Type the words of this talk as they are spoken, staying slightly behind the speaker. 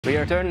We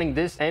are turning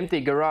this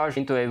empty garage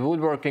into a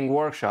woodworking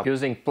workshop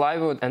using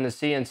plywood and a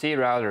CNC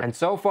router. And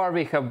so far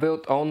we have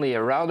built only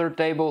a router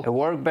table, a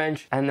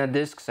workbench and a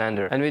disc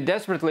sander. And we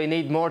desperately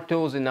need more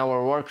tools in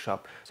our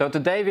workshop. So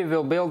today we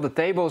will build the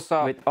table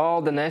saw with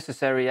all the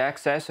necessary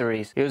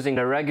accessories using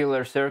a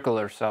regular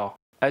circular saw.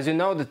 As you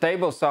know, the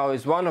table saw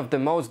is one of the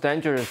most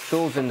dangerous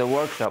tools in the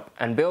workshop,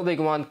 and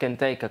building one can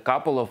take a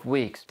couple of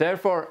weeks.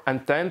 Therefore,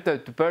 I'm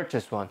tempted to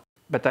purchase one.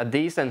 But a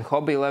decent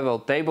hobby level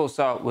table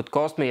saw would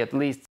cost me at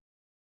least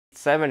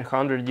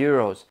 700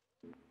 euros.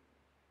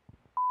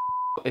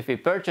 If we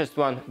purchased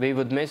one, we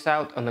would miss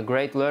out on a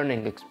great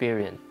learning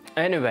experience.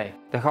 Anyway,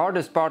 the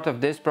hardest part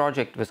of this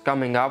project was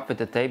coming up with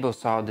the table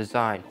saw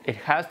design. It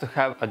has to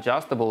have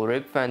adjustable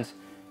rib fence,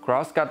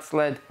 crosscut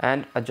sled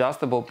and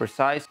adjustable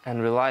precise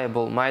and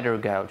reliable miter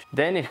gouge.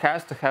 Then it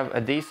has to have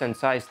a decent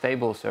sized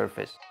table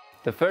surface.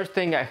 The first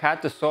thing I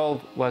had to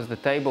solve was the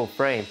table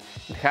frame.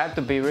 It had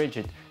to be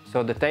rigid,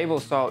 so the table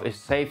saw is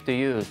safe to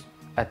use.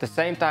 At the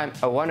same time,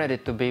 I wanted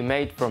it to be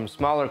made from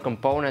smaller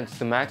components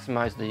to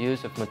maximize the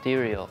use of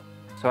material.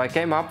 So I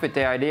came up with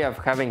the idea of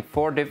having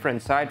 4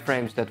 different side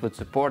frames that would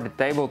support the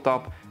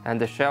tabletop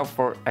and the shelf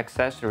for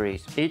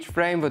accessories. Each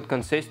frame would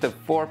consist of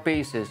 4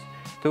 pieces,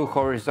 2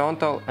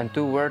 horizontal and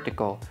 2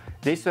 vertical.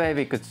 This way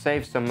we could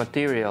save some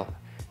material.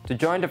 To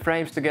join the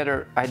frames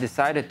together, I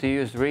decided to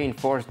use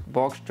reinforced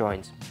box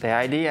joints. The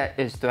idea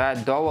is to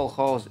add dowel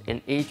holes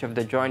in each of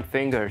the joint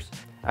fingers,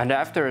 and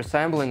after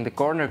assembling the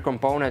corner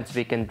components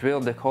we can drill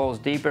the holes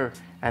deeper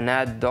and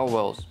add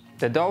dowels.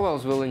 The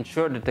dowels will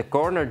ensure that the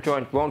corner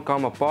joint won't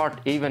come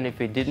apart even if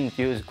we didn't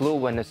use glue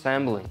when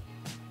assembling.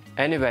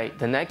 Anyway,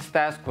 the next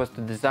task was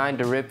to design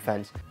the rib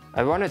fence.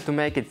 I wanted to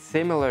make it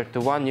similar to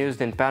one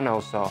used in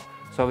panel saw,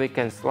 so we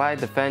can slide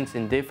the fence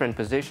in different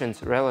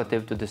positions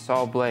relative to the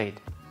saw blade.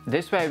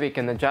 This way we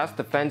can adjust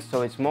the fence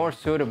so it's more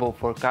suitable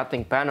for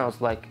cutting panels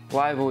like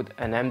plywood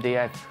and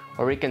MDF,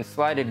 or we can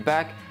slide it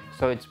back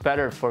so it's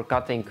better for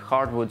cutting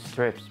hardwood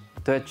strips.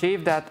 To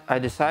achieve that, I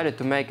decided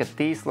to make a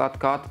T-slot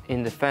cut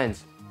in the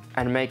fence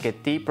and make a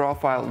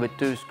T-profile with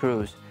 2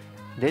 screws.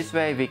 This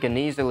way we can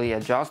easily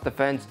adjust the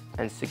fence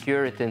and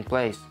secure it in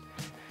place.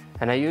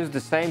 And I used the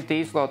same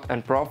T-slot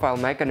and profile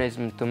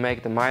mechanism to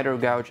make the miter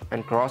gouge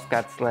and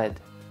crosscut sled.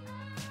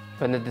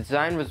 When the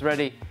design was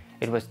ready,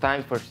 it was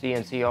time for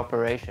CNC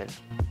operation.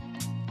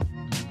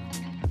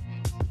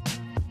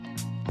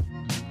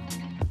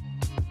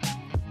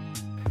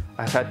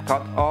 I had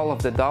cut all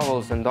of the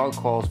dowels and dog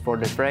holes for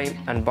the frame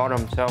and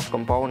bottom shelf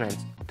components.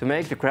 To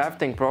make the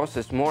crafting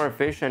process more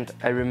efficient,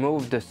 I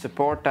removed the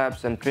support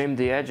tabs and trimmed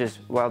the edges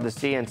while the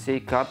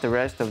CNC cut the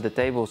rest of the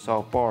table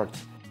saw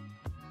parts.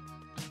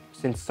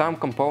 Since some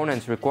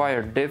components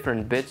required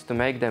different bits to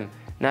make them,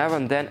 now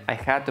and then I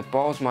had to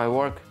pause my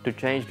work to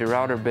change the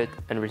router bit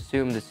and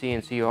resume the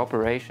CNC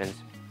operations.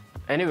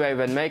 Anyway,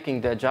 when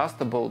making the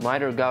adjustable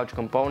miter gouge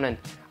component,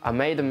 I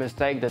made a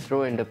mistake that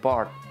ruined the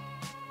part.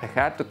 I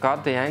had to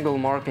cut the angle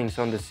markings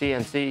on the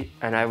CNC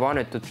and I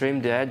wanted to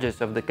trim the edges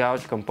of the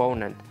gouge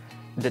component.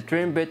 The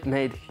trim bit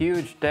made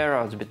huge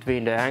tear-outs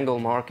between the angle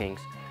markings.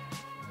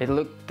 It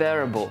looked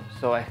terrible,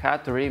 so I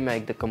had to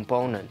remake the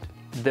component.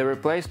 The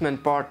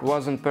replacement part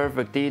wasn't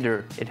perfect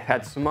either. It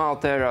had small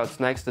tear-outs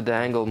next to the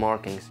angle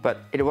markings,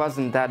 but it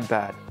wasn't that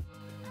bad.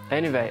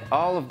 Anyway,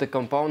 all of the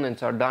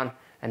components are done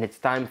and it's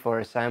time for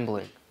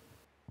assembling.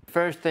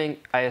 First thing,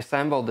 I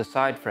assembled the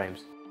side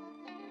frames.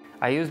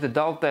 I used the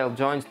dovetail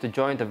joints to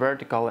join the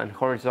vertical and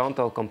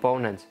horizontal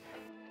components.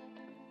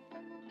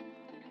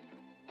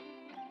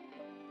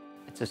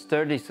 It's a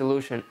sturdy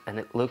solution and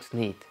it looks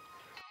neat.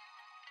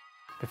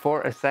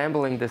 Before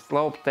assembling the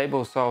sloped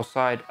table saw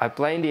side, I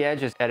planed the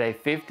edges at a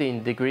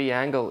 15-degree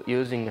angle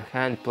using a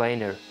hand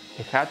planer.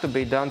 It had to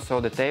be done so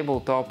the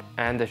tabletop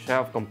and the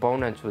shelf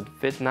components would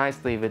fit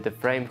nicely with the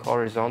frame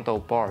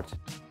horizontal parts.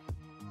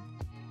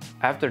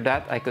 After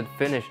that, I could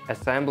finish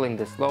assembling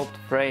the sloped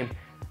frame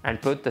and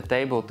put the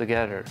table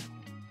together.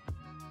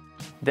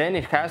 Then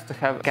it has to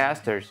have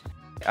casters.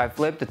 I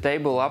flipped the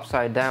table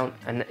upside down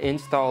and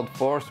installed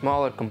 4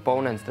 smaller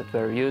components that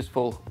were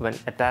useful when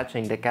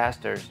attaching the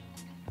casters.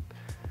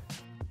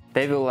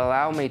 They will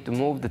allow me to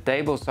move the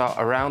table saw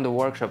around the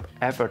workshop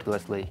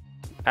effortlessly.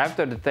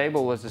 After the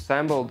table was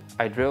assembled,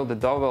 I drilled the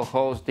dowel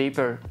holes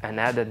deeper and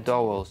added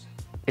dowels.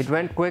 It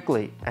went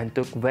quickly and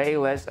took way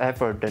less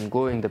effort than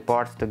gluing the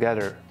parts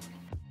together.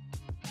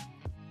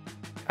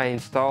 I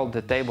installed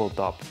the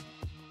tabletop.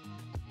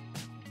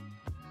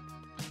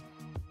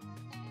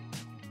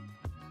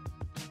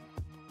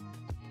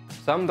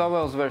 Some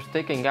dowels were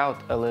sticking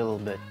out a little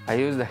bit. I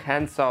used a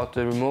handsaw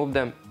to remove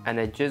them and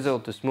a chisel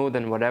to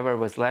smoothen whatever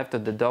was left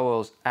of the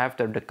dowels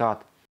after the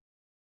cut.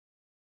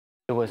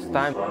 It was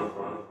time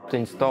to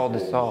install the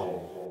saw.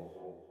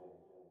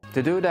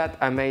 To do that,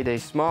 I made a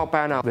small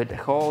panel with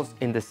holes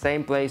in the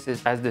same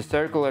places as the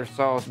circular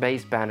saw's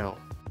base panel.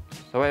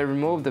 So I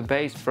removed the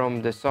base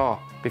from the saw.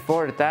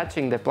 Before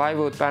attaching the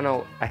plywood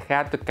panel, I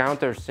had to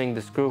countersink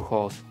the screw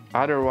holes,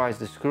 otherwise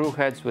the screw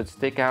heads would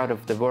stick out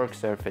of the work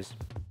surface.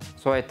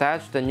 So I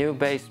attached the new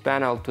base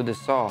panel to the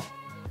saw.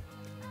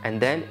 and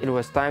then it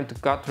was time to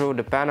cut through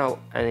the panel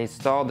and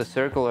install the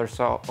circular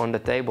saw on the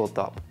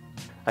tabletop.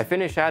 I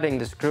finished adding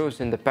the screws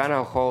in the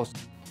panel holes,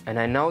 and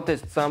I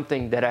noticed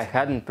something that I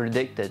hadn't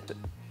predicted.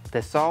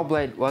 The saw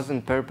blade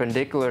wasn't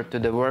perpendicular to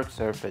the work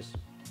surface.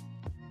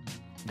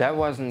 That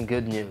wasn't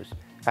good news.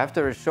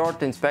 After a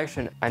short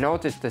inspection, I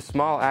noticed the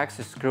small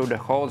access screw that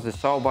holds the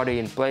saw body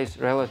in place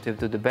relative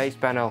to the base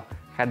panel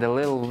had a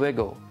little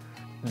wiggle.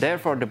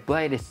 Therefore, the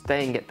blade is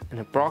staying at an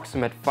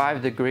approximate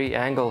 5-degree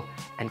angle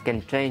and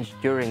can change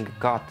during the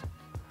cut.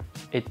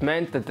 It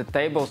meant that the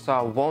table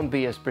saw won't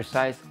be as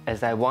precise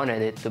as I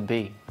wanted it to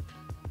be.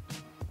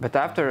 But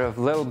after a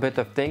little bit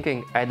of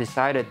thinking, I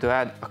decided to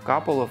add a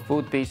couple of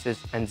foot pieces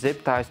and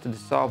zip ties to the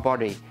saw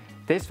body.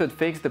 This would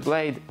fix the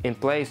blade in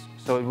place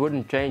so it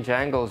wouldn't change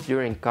angles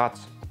during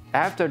cuts.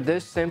 After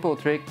this simple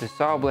trick, the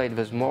saw blade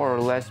was more or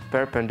less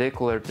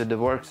perpendicular to the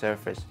work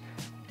surface.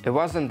 It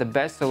wasn't the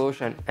best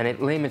solution and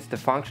it limits the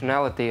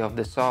functionality of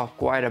the saw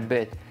quite a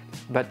bit,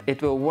 but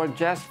it will work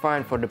just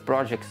fine for the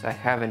projects I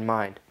have in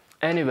mind.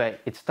 Anyway,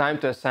 it's time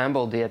to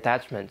assemble the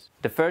attachments.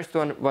 The first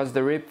one was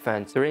the rib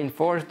fence. To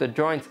reinforce the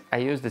joints, I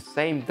used the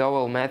same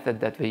dowel method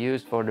that we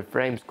used for the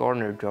frame's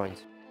corner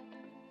joints.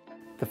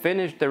 To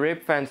finish the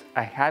rib fence,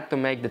 I had to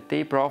make the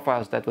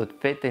T-profiles that would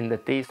fit in the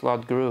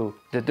T-slot groove.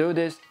 To do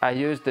this, I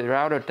used the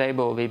router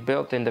table we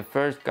built in the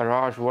first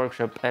garage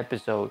workshop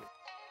episode.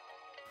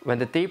 When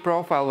the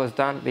T-profile was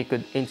done, we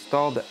could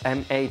install the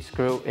M8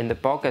 screw in the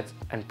pockets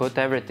and put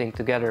everything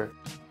together.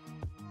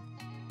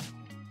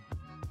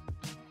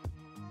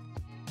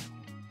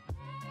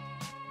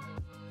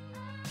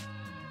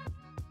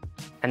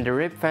 And the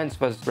rib fence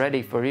was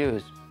ready for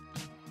use.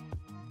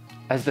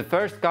 As the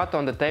first cut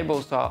on the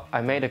table saw,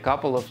 I made a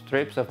couple of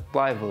strips of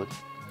plywood.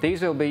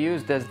 These will be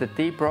used as the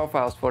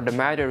T-profiles for the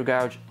miter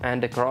gouge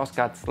and the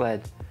crosscut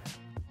sled.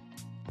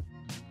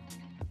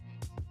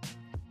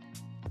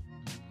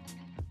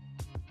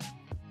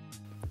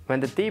 When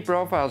the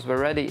T-profiles were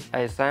ready, I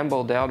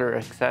assembled the other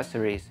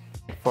accessories.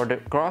 For the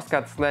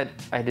crosscut sled,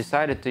 I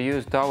decided to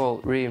use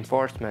dowel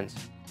reinforcements.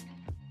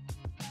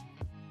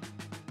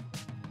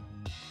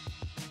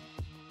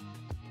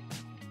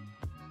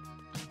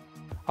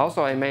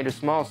 Also, I made a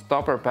small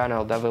stopper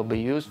panel that will be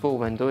useful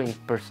when doing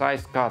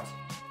precise cuts.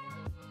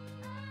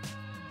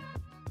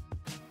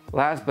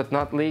 Last but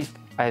not least,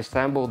 I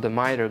assembled the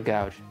miter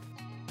gouge.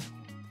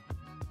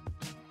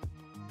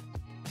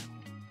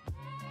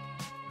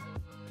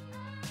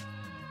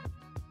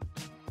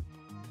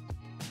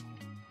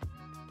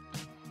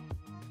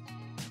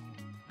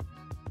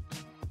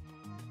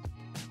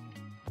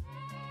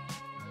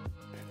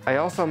 I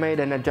also made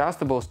an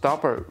adjustable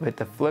stopper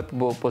with a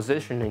flippable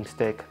positioning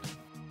stick.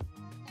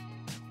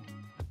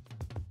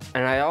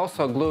 And I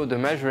also glued the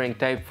measuring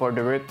tape for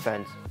the rib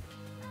fence.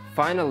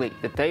 Finally,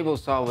 the table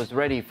saw was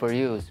ready for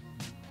use.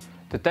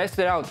 To test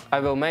it out, I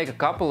will make a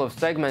couple of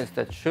segments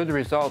that should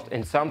result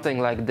in something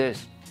like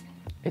this.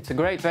 It's a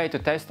great way to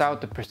test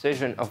out the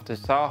precision of the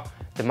saw,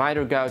 the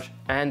miter gouge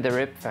and the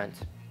rib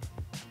fence.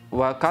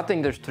 While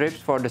cutting the strips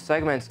for the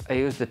segments, I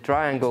used the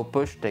triangle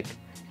push stick.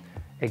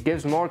 It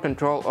gives more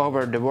control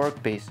over the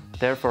workpiece,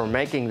 therefore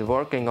making the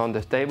working on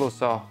the table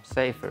saw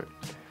safer.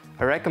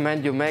 I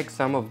recommend you make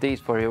some of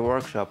these for your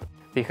workshop.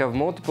 We have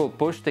multiple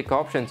push stick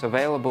options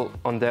available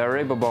on the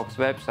Aribabox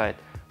website,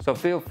 so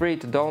feel free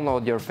to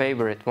download your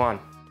favorite one.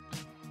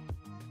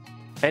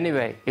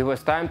 Anyway, it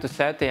was time to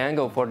set the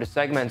angle for the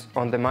segments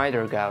on the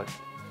miter gouge.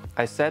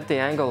 I set the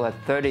angle at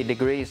 30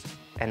 degrees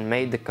and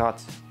made the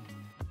cuts.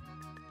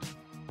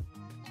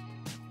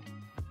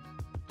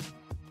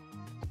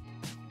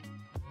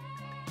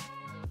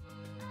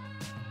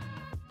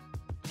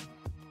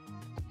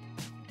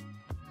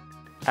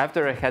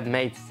 After I had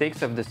made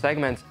 6 of the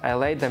segments, I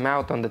laid them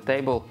out on the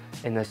table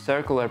in a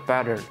circular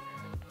pattern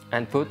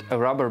and put a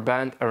rubber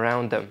band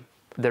around them.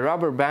 The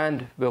rubber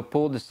band will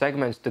pull the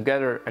segments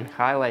together and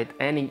highlight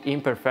any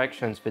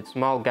imperfections with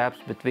small gaps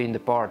between the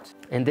parts.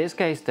 In this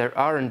case, there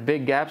aren't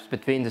big gaps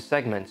between the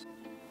segments,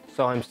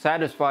 so I'm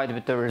satisfied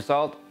with the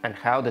result and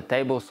how the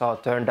table saw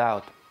turned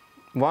out.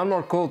 One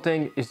more cool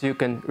thing is you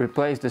can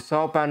replace the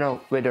saw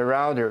panel with a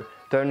router,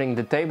 turning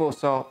the table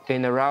saw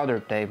in a router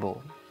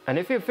table. And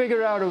if you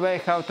figure out a way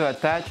how to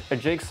attach a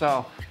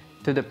jigsaw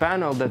to the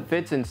panel that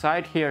fits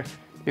inside here,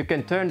 you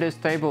can turn this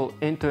table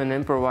into an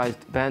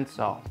improvised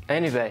bandsaw.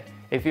 Anyway,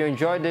 if you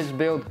enjoyed this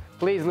build,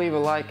 please leave a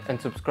like and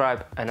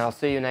subscribe, and I'll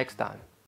see you next time.